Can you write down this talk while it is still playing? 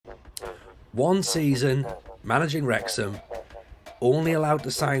One season managing Wrexham, only allowed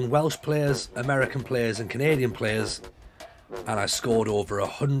to sign Welsh players, American players and Canadian players, and I scored over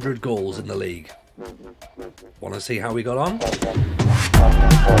 100 goals in the league. Want to see how we got on?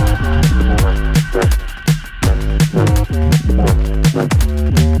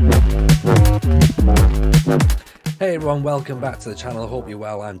 Hey everyone, welcome back to the channel. Hope you're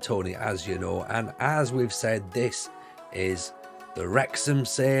well. I'm Tony, as you know, and as we've said, this is the Wrexham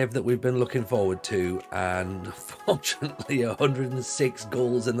save that we've been looking forward to, and unfortunately 106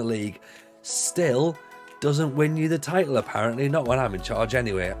 goals in the league still doesn't win you the title, apparently, not when I'm in charge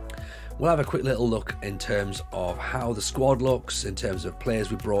anyway. We'll have a quick little look in terms of how the squad looks, in terms of players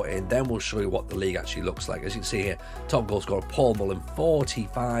we brought in, then we'll show you what the league actually looks like. As you can see here, top goal scorer Paul Mullen,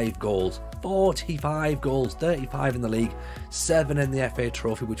 45 goals, 35 in the league, 7 in the FA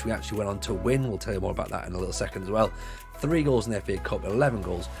Trophy, which we actually went on to win. We'll tell you more about that in a little second as well. 3 goals in the FA Cup, 11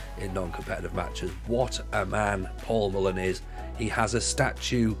 goals in non-competitive matches. What a man Paul Mullen is. He has a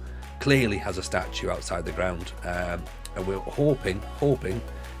statue, clearly has a statue outside the ground, and we're hoping,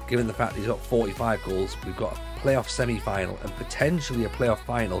 given the fact he's got 45 goals, we've got a playoff semi-final and potentially a playoff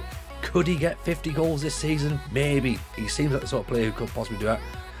final. Could he get 50 goals this season? Maybe. He seems like the sort of player who could possibly do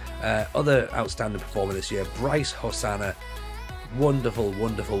that. Other outstanding performer this year, Bryce Hosanna. Wonderful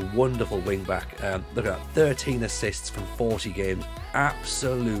wing back. Look at that, 13 assists from 40 games.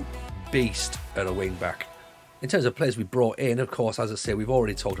 Absolute beast at a wing back. In terms of players we brought in, of course, as I say, we've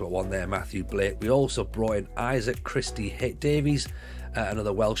already talked about one there, Matthew Blake. We also brought in Isaac Christie-Davies,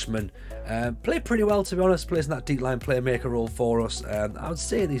 another Welshman. Played pretty well, to be honest, plays in that deep line playmaker role for us. I would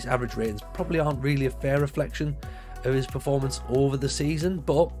say these average ratings probably aren't really a fair reflection of his performance over the season,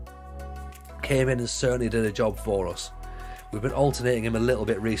 but came in and certainly did a job for us. We've been alternating him a little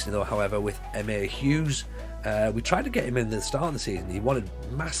bit recently though, however, with M.A. Hughes. We tried to get him in the start of the season. He wanted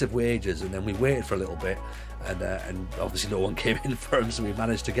massive wages, and then we waited for a little bit, and obviously no one came in for him, so we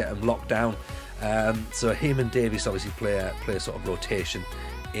managed to get him locked down. So him and Davies obviously play a sort of rotation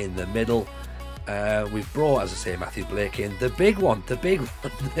in the middle. We've brought, as I say, Matthew Blake in. The big one that,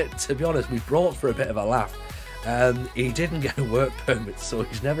 to be honest, we brought for a bit of a laugh. He didn't get a work permit, so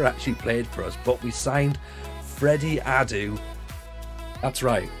he's never actually played for us, but we signed Freddie Adu. That's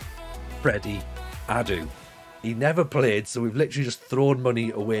right, Freddie Adu. He never played, so we've literally just thrown money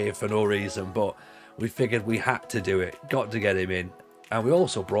away for no reason, but we figured we had to do it, got to get him in. And we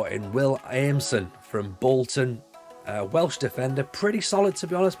also brought in Will Aimson from Bolton, Welsh defender, pretty solid to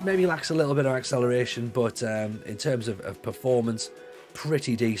be honest, maybe lacks a little bit of acceleration, but in terms of performance,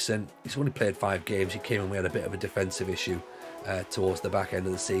 pretty decent. He's only played 5 games, he came in, we had a bit of a defensive issue towards the back end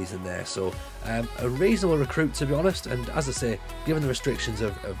of the season there, so a reasonable recruit to be honest. And as I say, given the restrictions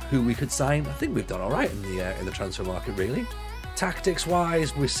of who we could sign, I think we've done all right in the transfer market really. Tactics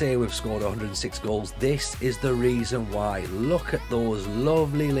wise, we say we've scored 106 goals. This is the reason why. Look at those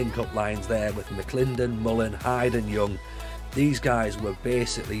lovely link up lines there with McClendon, Mullen, Hyde and Young. These guys were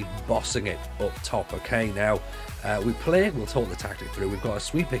basically bossing it up top. Okay, now we'll talk the tactic through. We've got a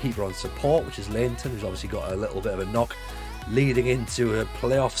sweeper keeper on support, which is Lainton, who's obviously got a little bit of a knock leading into a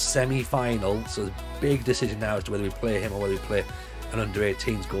playoff semi-final, so the big decision now as to whether we play him or whether we play an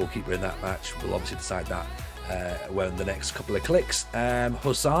under-18s goalkeeper in that match. We'll obviously decide that when the next couple of clicks.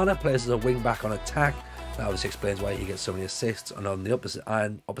 Hosanna plays as a wing back on attack. That obviously explains why he gets so many assists. And on the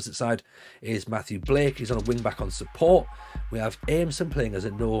opposite side is Matthew Blake. He's on a wing back on support. We have Aimson playing as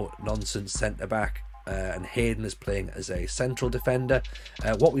a no-nonsense centre back, and Hayden is playing as a central defender.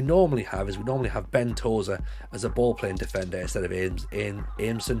 What we normally have is Ben Tozer as a ball-playing defender instead of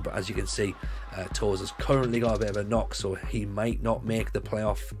Aimson, but as you can see, Tozer's currently got a bit of a knock, so he might not make the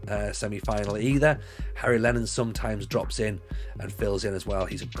playoff semi-final either. Harry Lennon sometimes drops in and fills in as well.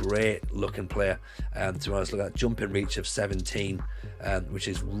 He's a great looking player, to be honest. Look at that jumping reach of 17, which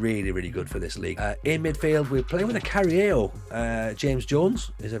is really good for this league. In midfield, we're playing with a Carrieo. James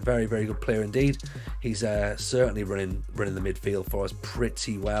Jones is a very good player indeed. He's certainly running the midfield for us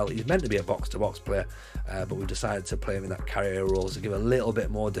pretty well. He's meant to be a box-to-box player, but we've decided to play him in that carrier role to give a little bit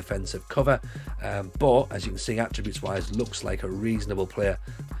more defensive cover. But as you can see, attributes-wise, looks like a reasonable player.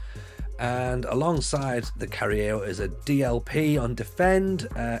 And alongside the Carrieo is a DLP on defend.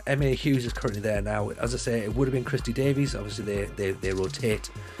 M.A. Hughes is currently there now. As I say, it would have been Christie-Davies. Obviously, they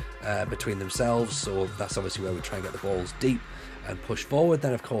rotate between themselves, so that's obviously where we try and get the balls deep and push forward.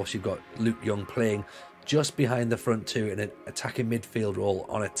 Then of course you've got Luke Young playing just behind the front two in an attacking midfield role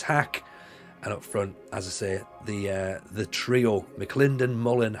on attack, and up front, as I say, the trio McClendon,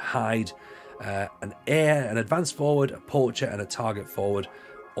 Mullen, Hyde, an advanced forward, a poacher and a target forward,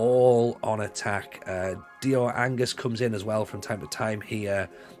 all on attack. Dio Angus comes in as well from time to time. He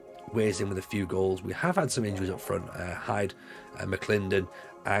weighs in with a few goals. We have had some injuries up front. Hyde, McClendon,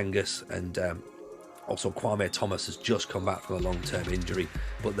 Angus, and also Kwame Thomas has just come back from a long-term injury.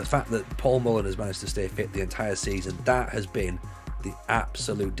 But the fact that Paul Mullen has managed to stay fit the entire season, that has been the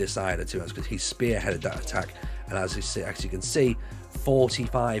absolute decider to us, because he spearheaded that attack. And as you can see,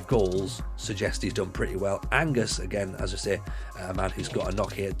 45 goals suggest he's done pretty well. Angus, again, as I say, a man who's got a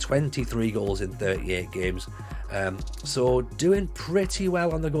knock here, 23 goals in 38 games. So doing pretty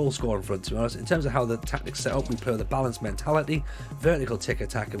well on the goal scoring front, to be honest. In terms of how the tactics set up, we play with a balanced mentality, vertical tick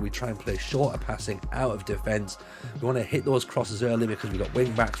attack, and we try and play shorter passing out of defence. We want to hit those crosses early because we've got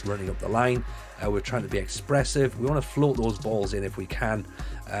wing backs running up the line. We're trying to be expressive. We want to float those balls in if we can,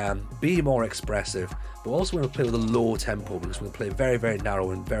 be more expressive, but also want to play with a low tempo because we're going to play very, very narrow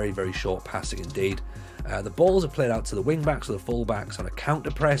and very, very short passing indeed. The balls are played out to the wing backs or the full backs on a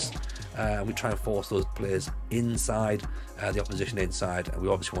counter press, and we try and force those players inside, the opposition inside, and we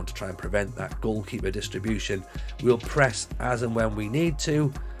obviously want to try and prevent that goalkeeper distribution. We'll press as and when we need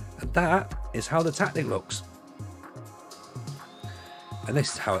to, and that is how the tactic looks. And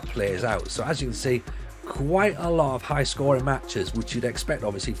this is how it plays out. So as you can see, quite a lot of high scoring matches, which you'd expect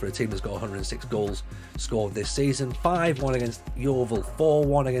obviously for a team that's got 106 goals scored this season. 5-1 against Yeovil,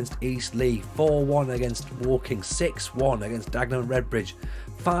 4-1 against Eastleigh, 4-1 against Woking, 6-1 against Dagenham and Redbridge,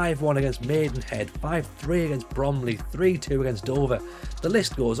 5-1 against Maidenhead, 5-3 against Bromley, 3-2 against Dover. The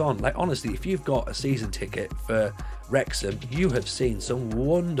list goes on. Like, honestly, if you've got a season ticket for Wrexham, you have seen some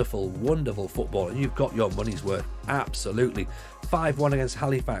wonderful, wonderful football, and you've got your money's worth, absolutely. 5-1 against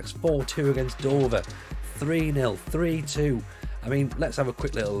Halifax, 4-2 against Dover, 3-0, 3-2. I mean, let's have a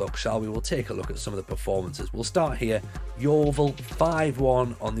quick little look, shall we? We'll take a look at some of the performances. We'll start here. Yeovil,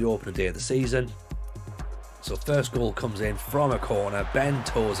 5-1 on the opening day of the season. So first goal comes in from a corner. Ben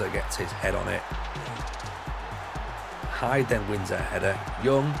Tozer gets his head on it. Hyde then wins a header.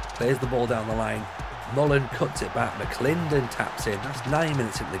 Young plays the ball down the line. Mullen cuts it back. McClendon taps in. That's 9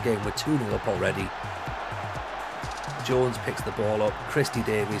 minutes into the game. We're 2-0 up already. Jones picks the ball up. Christy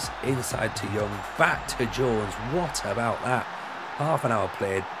Davies inside to Young. Back to Jones. What about that? Half an hour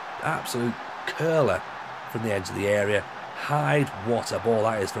played. Absolute curler from the edge of the area. Hyde, what a ball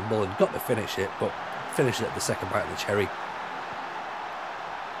that is from Mullen. Got to finish it, but finished it at the second bite of the cherry.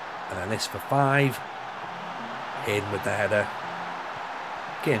 And then this for 5. Hayden with the header.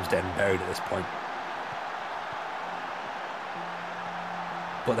 Game's dead and buried at this point.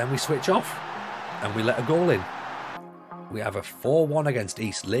 But then we switch off and we let a goal in. We have a 4-1 against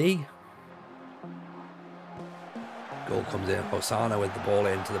Eastleigh. Goal comes in. Hosanna with the ball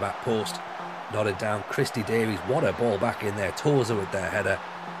into the back post. Nodded down. Christy Davies. What a ball back in there. Tozer with their header.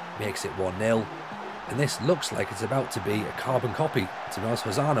 Makes it 1-0. And this looks like it's about to be a carbon copy. To be honest,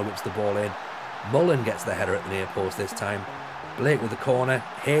 Hosanna whips the ball in. Mullen gets the header at the near post this time. Blake with the corner.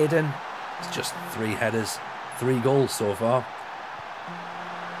 Hayden. It's just 3 headers. 3 goals so far.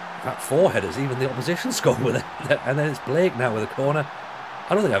 In fact, 4 headers. Even the opposition scored with it. And then it's Blake now with a corner.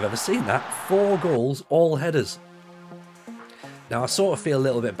 I don't think I've ever seen that. 4 goals, all headers. Now, I sort of feel a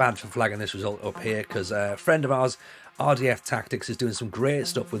little bit bad for flagging this result up here because a friend of ours, RDF Tactics, is doing some great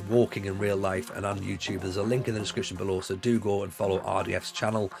stuff with walking in real life and on YouTube. There's a link in the description below, so do go and follow RDF's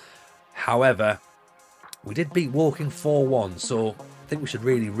channel. However, we did beat Woking 4-1, so I think we should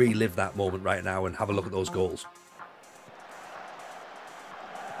really relive that moment right now and have a look at those goals.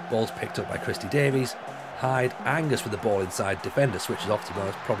 Ball's picked up by Christy Davies. Hyde, Angus with the ball inside. Defender switches off, to be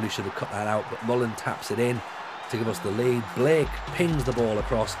honest. Probably should have cut that out, but Mullen taps it in to give us the lead. Blake pings the ball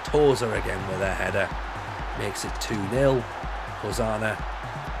across. Tozer again with a header. Makes it 2-0. Hosanna.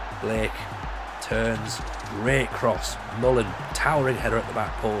 Blake turns. Great cross. Mullen, towering header at the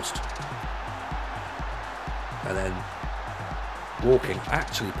back post. And then Woking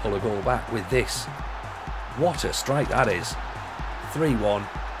actually pull a goal back with this. What a strike that is. 3-1.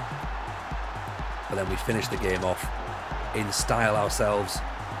 But then we finish the game off in style ourselves.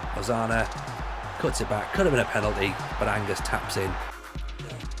 Hosanna cuts it back. Could have been a penalty, but Angus taps in.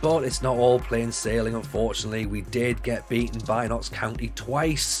 But it's not all plain sailing, unfortunately. We did get beaten by Notts County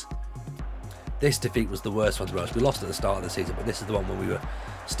twice. This defeat was the worst one for us. We lost at the start of the season, but this is the one when we were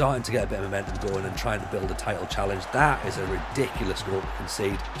starting to get a bit of momentum going and trying to build a title challenge. That is a ridiculous goal to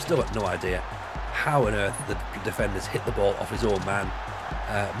concede. Still got no idea how on earth the defenders hit the ball off his own man.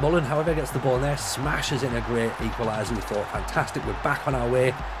 Mullen, however, gets the ball in there, smashes in a great equaliser. We thought, fantastic, we're back on our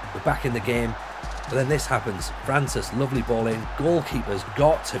way, we're back in the game. But then this happens. Francis, lovely ball in. Goalkeeper's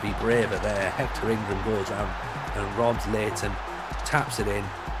got to be braver there. Hector Ingram goes round and robs Leighton, taps it in.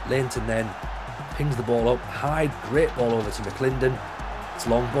 Leighton then pings the ball up. Hyde, great ball over to McClendon. It's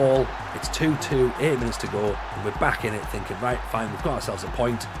long ball. It's 2-2, 8 minutes to go, and we're back in it thinking, right, fine, we've got ourselves a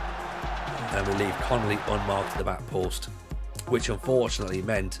point. and we leave Connolly unmarked at the back post, which unfortunately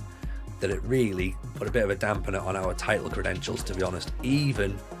meant that it really put a bit of a dampener on our title credentials, to be honest,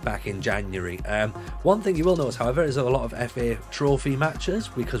 even back in January. One thing you will notice, however, is a lot of FA Trophy matches,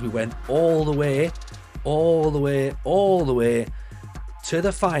 because we went all the way to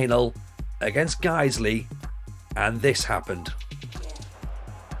the final against Guiseley, and this happened.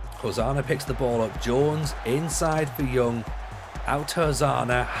 Hosanna picks the ball up, Jones inside for Young, out to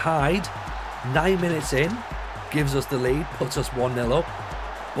Hosanna, Hyde, 9 minutes in, gives us the lead, puts us 1-0 up.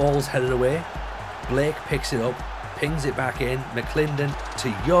 Ball's headed away. Blake picks it up, pings it back in. McClendon to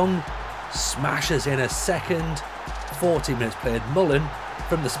Young, smashes in a second. 40 minutes played. Mullen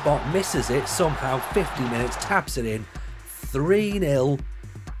from the spot misses it somehow. 50 minutes, taps it in. 3-0,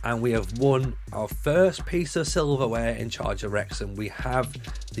 and we have won our first piece of silverware in charge of Wrexham. We have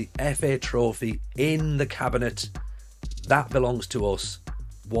the FA Trophy in the cabinet. That belongs to us.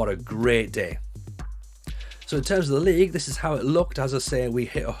 What a great day. So in terms of the league, this is how it looked. As I say, we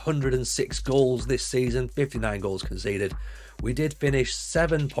hit 106 goals this season, 59 goals conceded. We did finish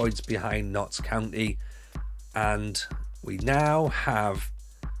 7 points behind Notts County, and we now have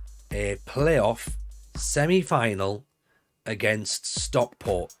a playoff semi-final against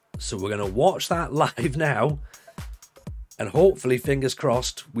Stockport. So we're going to watch that live now, and hopefully, fingers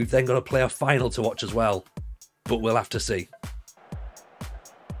crossed, we've then got a playoff final to watch as well. But we'll have to see.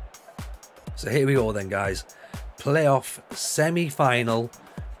 So here we go then, guys. Playoff semi-final,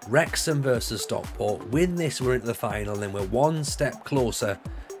 Wrexham versus Stockport. Win this, we're into the final, then we're one step closer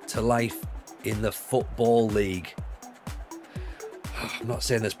to life in the Football League. I'm not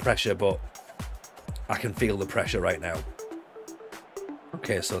saying there's pressure, but I can feel the pressure right now.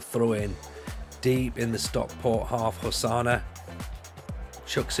 Okay, so throw in deep in the Stockport half. Hosanna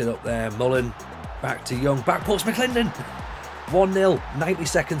chucks it up there. Mullen back to Young, back post McClendon. 1-0, 90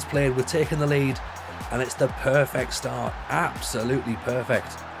 seconds played, we're taking the lead, and it's the perfect start, absolutely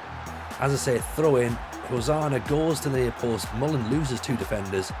perfect. As I say, throw in, Hosanna goes to the near post, Mullen loses 2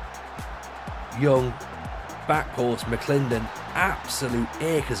 defenders, Young, back post, McClendon, absolute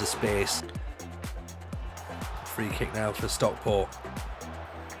acres of space. Free kick now for Stockport.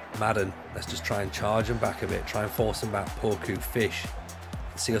 Madden, let's just try and charge him back a bit, try and force him back. Poku, Fish,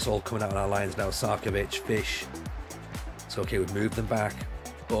 see us all coming out on our lines now. Sarkovic, Fish. It's okay, we've moved them back,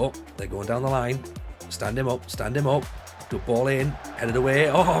 but they're going down the line. Stand him up, good ball in, headed away.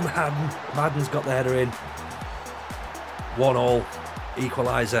 Oh, Madden's got the header in. 1-1,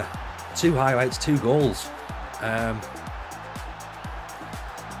 equaliser. 2 highlights, 2 goals.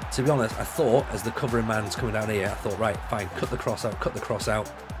 To be honest, I thought, as the covering man's coming down here, I thought, right, fine, cut the cross out.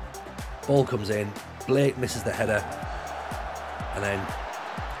 Ball comes in, Blake misses the header, and then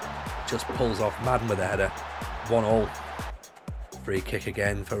just pulls off. Madden with the header. 1-1. Free kick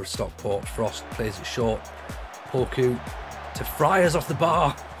again for Stockport. Frost plays it short. Poku to Friars off the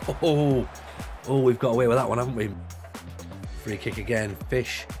bar. Oh, we've got away with that one, haven't we? Free kick again.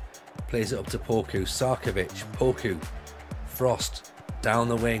 Fish plays it up to Poku. Sarkovic, Poku, Frost down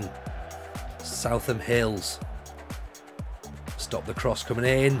the wing. Southam Hills. Stop the cross coming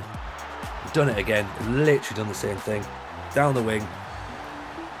in. We've done it again. Literally done the same thing. Down the wing.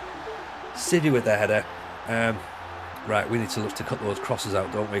 Civvy with the header. Right, we need to look to cut those crosses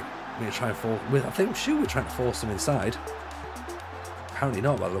out, don't we? We need to try and force. I think we're trying to force them inside. Apparently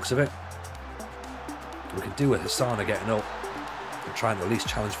not, by the looks of it. We could do with Hosanna getting up and trying to at least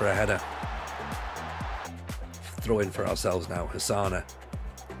challenge for a header. Throw in for ourselves now. Hosanna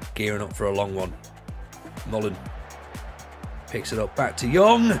gearing up for a long one. Mullen picks it up, back to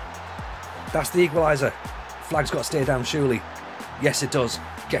Young. That's the equaliser. Flag's got to stay down, surely. Yes, it does.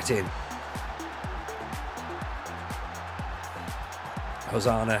 Get in.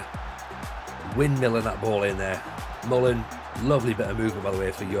 Hosanna windmilling that ball in there. Mullen, lovely bit of movement by the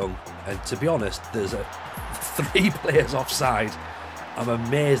way for Young. And to be honest, there's 3 players offside. I'm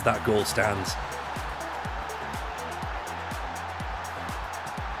amazed that goal stands.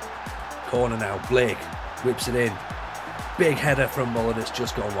 Corner now, Blake whips it in. Big header from Mullen, it's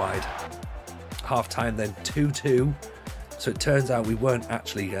just gone wide. Half time then, 2-2. So it turns out we weren't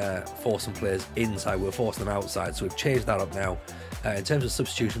actually forcing players inside, we were forcing them outside. So we've changed that up now. In terms of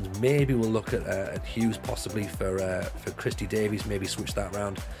substitutions, maybe we'll look at Hughes possibly for Christy Davies, maybe switch that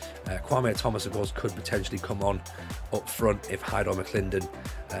around. Kwame Thomas, of course, could potentially come on up front if Hyde or McClendon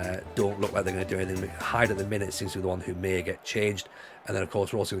don't look like they're going to do anything. Hyde at the minute seems to be the one who may get changed. And then, of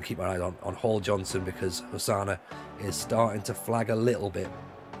course, we're also going to keep our eye on Hall Johnson because Hosanna is starting to flag a little bit.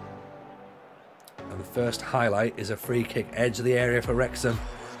 And the first highlight is a free kick, edge of the area for Wrexham.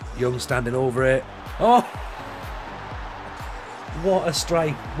 Young standing over it. Oh! What a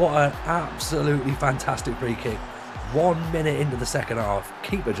strike. What an absolutely fantastic free kick. 1 minute into the second half.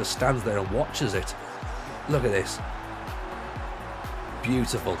 Keeper just stands there and watches it. Look at this.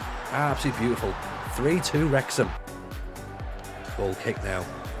 Beautiful. Absolutely beautiful. 3-2 Wrexham. Ball kick now.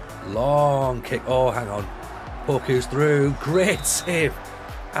 Long kick. Oh, hang on. Poku's through. Great save.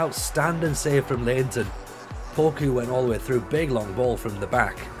 Outstanding save from Leighton. Poku went all the way through. Big long ball from the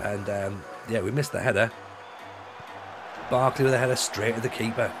back. And yeah, we missed the header. Barkley with a header straight at the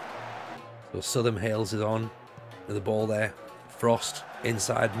keeper. So Southern Hales is on with the ball there. Frost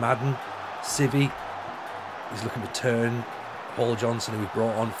inside. Madden. Civi. He's looking to turn. Paul Johnson, who we've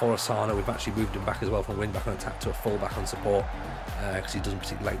brought on for Asana. We've actually moved him back as well from wing back on attack to a full back on support because he doesn't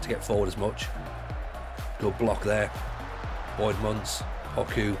particularly like to get forward as much. Good block there. Boyd Muntz.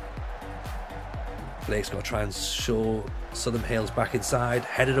 Poku. Blake's got to try and show Southern Hales back inside.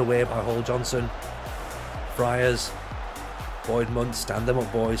 Headed away by Hall Johnson. Friars. Boyd Muntz, stand them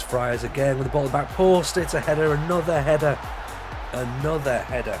up, boys. Friars again with the ball at the back post. It's a header, another header. Another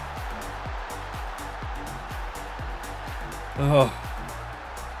header. Oh.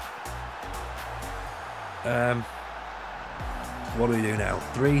 What do we do now?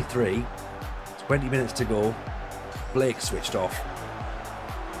 3-3. 20 minutes to go. Blake switched off.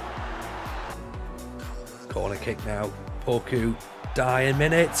 Corner kick now. Poku. Dying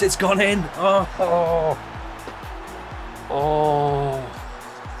minutes. It's gone in. Oh.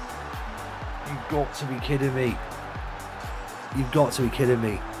 You've got to be kidding me. You've got to be kidding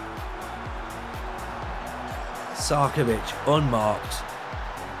me. Sarkovic, unmarked.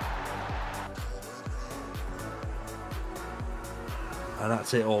 And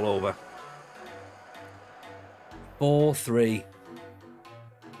that's it all over. 4-3.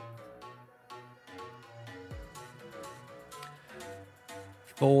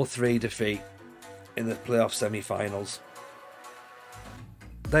 4-3 defeat in the playoff semi-finals.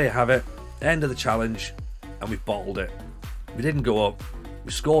 There you have it. End of the challenge, and we bottled it. We didn't go up.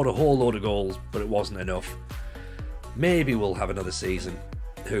 We scored a whole load of goals, but it wasn't enough. Maybe we'll have another season.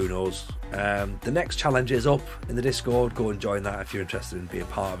 Who knows? The next challenge is up in the Discord. Go and join that if you're interested in being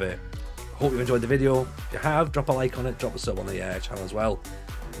part of it. Hope you enjoyed the video. If you have, drop a like on it. Drop a sub on the channel as well.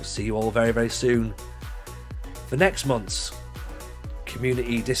 We'll see you all very, very soon for next month's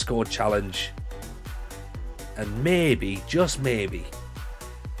community Discord challenge. And maybe, just maybe,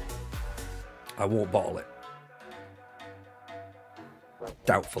 I won't bottle it.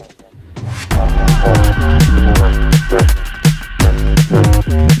 Doubtful.